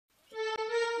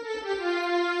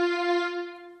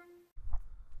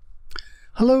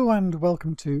Hello and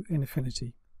welcome to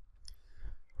Affinity.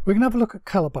 We're going to have a look at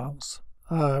color balance,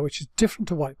 which is different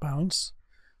to white balance.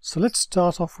 So let's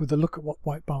start off with a look at what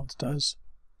white balance does.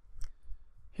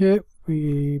 Here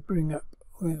we bring up,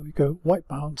 there we go, white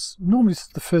balance. Normally this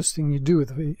is the first thing you do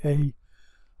with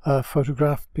a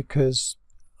photograph, because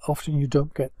often you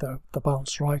don't get the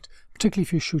balance right, particularly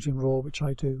if you're shooting raw, which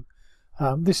I do.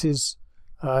 This is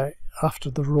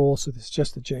after the raw, so this is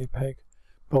just the JPEG.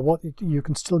 But you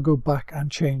can still go back and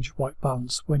change white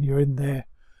balance when you're in there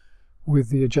with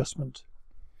the adjustment.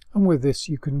 And with this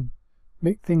you can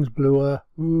make things bluer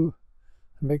and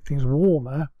make things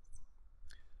warmer,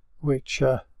 which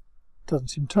doesn't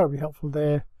seem terribly helpful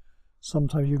there.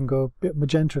 Sometimes you can go a bit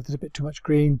magenta if there's a bit too much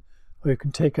green, or you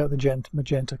can take out the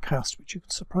magenta cast, which you can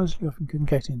surprisingly often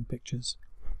get in pictures.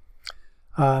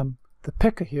 The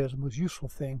picker here is the most useful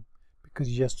thing, because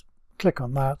you just click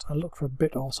on that and look for a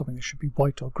bit or something that should be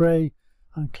white or grey,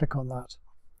 and click on that,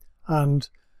 and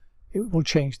it will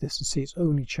change this. And see, it's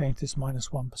only changed this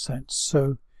 -1%,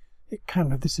 so it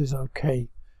this is okay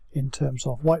in terms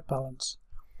of white balance.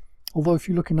 Although if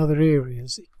you look in other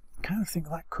areas, you kind of think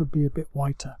that could be a bit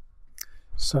whiter.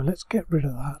 So let's get rid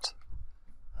of that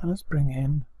and let's bring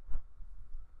in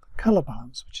the colour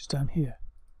balance, which is down here.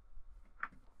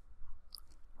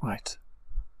 Right,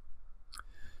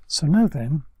 so now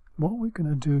then, what we're going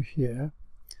to do here,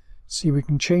 see, we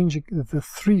can change the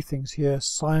three things here,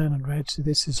 cyan and red. So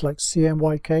this is like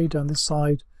CMYK down this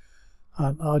side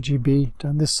and RGB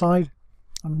down this side.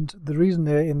 And the reason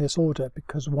they're in this order,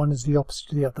 because one is the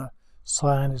opposite of the other.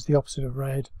 Cyan is the opposite of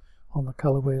red on the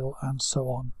color wheel, and so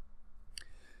on.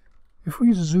 If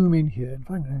we zoom in here, in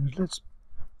fact, let's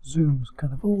zoom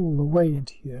kind of all the way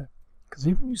into here, because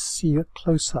even you see it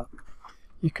close up,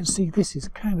 you can see this is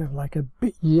kind of like a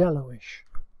bit yellowish.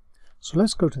 So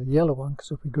let's go to the yellow one, because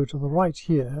if we go to the right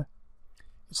here,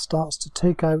 it starts to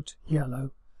take out yellow,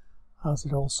 as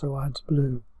it also adds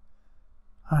blue.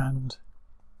 And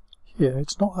here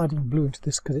it's not adding blue into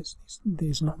this, because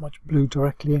there's not much blue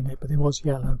directly in it, but there was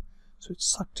yellow, so it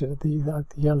sucked it out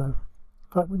the yellow.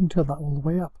 In fact, we can turn that all the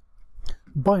way up.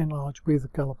 By and large, with the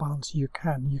color balance, you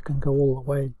can go all the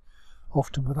way,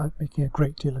 often without making a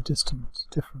great deal of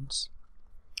difference.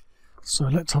 So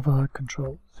let's have a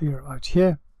Control 0 out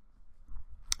here.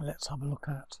 Let's have a look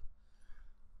at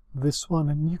this one,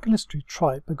 and you can literally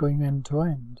try it by going end to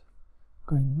end,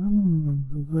 going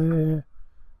there,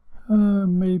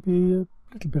 maybe a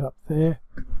little bit up there.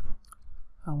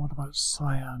 And what about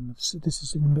cyan? This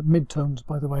is in the mid-tones,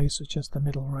 by the way, so it's just the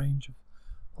middle range of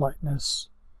lightness.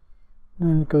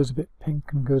 It goes a bit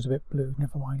pink and goes a bit blue.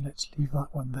 Never mind, let's leave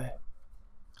that one there.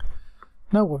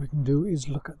 Now what we can do is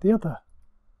look at the other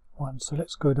one. So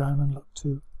let's go down and look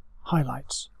to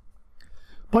highlights.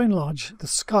 By and large, the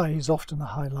sky is often a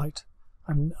highlight,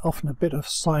 and often a bit of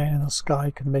cyan in the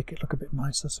sky can make it look a bit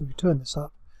nicer. So if you turn this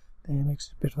up, then it makes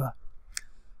it a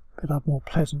bit of more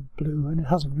pleasant blue, and it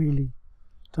hasn't really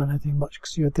done anything much,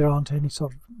 because there aren't any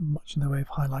sort of much in the way of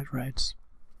highlight reds.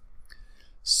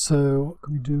 So what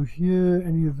can we do here?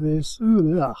 Any of this?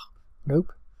 Ooh,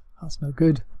 nope, that's no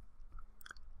good.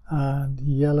 And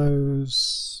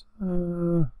yellows,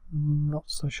 not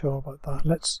so sure about that.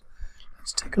 Let's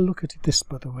take a look at this,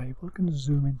 by the way. We're going to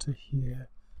zoom into here.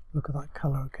 Look at that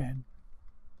colour again.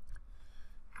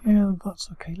 Yeah, that's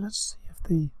okay. Let's see if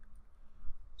the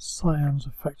cyan's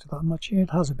affected that much. Yeah,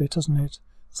 it has a bit, doesn't it?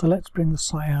 So let's bring the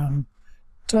cyan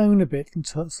down a bit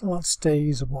until that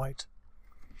stays white,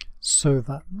 so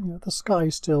that the sky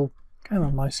is still kind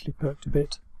of nicely perked a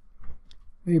bit.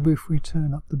 Maybe if we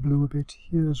turn up the blue a bit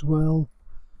here as well.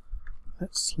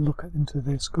 Let's look into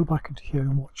this, go back into here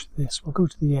and watch this. We'll go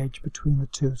to the edge between the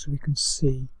two so we can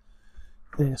see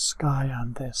the sky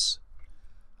and this.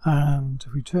 And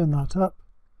if we turn that up,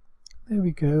 there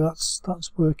we go,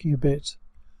 that's working a bit.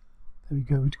 There we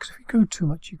go, because if we go too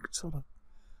much you could sort of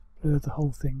blur the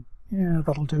whole thing. Yeah,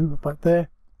 that'll do about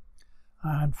there.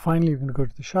 And finally we're going to go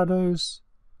to the shadows.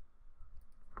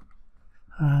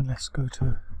 And let's go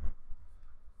to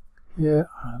here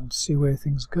and see where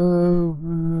things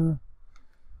go.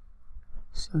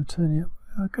 So turning it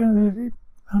up, kind of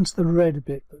enhance the red a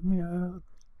bit, but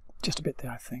just a bit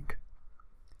there, I think.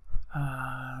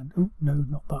 And oh no,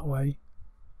 not that way.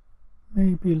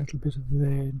 Maybe a little bit of there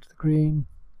into the green,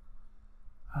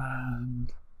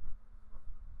 and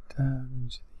down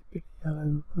into the bit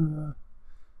yellow.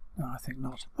 No, I think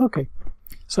not. Okay,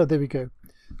 so there we go.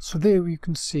 So there you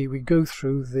can see we go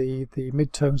through the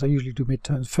midtones. I usually do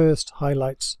midtones first,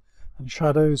 highlights and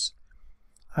shadows,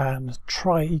 and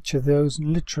try each of those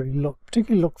and literally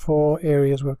particularly look for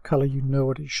areas where colour you know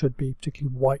what it should be,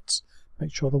 particularly whites,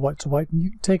 make sure the whites are white, and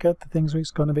you can take out the things where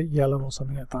it's gone a bit yellow or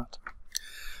something like that.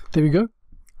 There we go.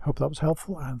 Hope that was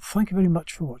helpful, and thank you very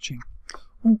much for watching.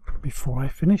 Oh, before I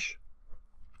finish,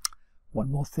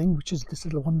 one more thing, which is this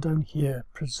little one down here,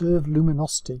 preserve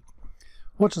luminosity.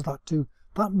 What does that do?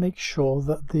 That makes sure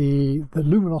that the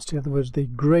luminosity, in other words, the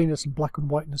greyness and black and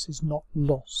whiteness, is not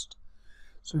lost.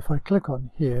 So if I click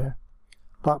on here,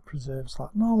 that preserves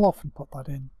that, and I'll often put that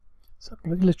in. So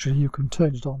literally you can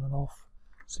turn it on and off.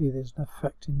 See, there's an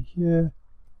effect in here.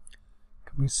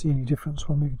 Can we see any difference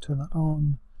when we can turn that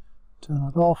on, turn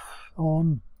that off,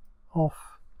 on,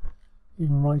 off,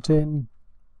 even right in?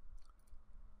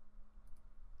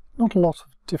 Not a lot of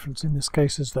difference in this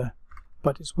case, is there?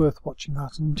 But it's worth watching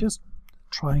that and just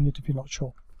trying it if you're not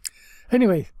sure.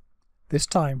 Anyway, this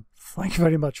time, thank you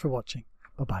very much for watching.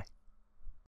 Bye-bye.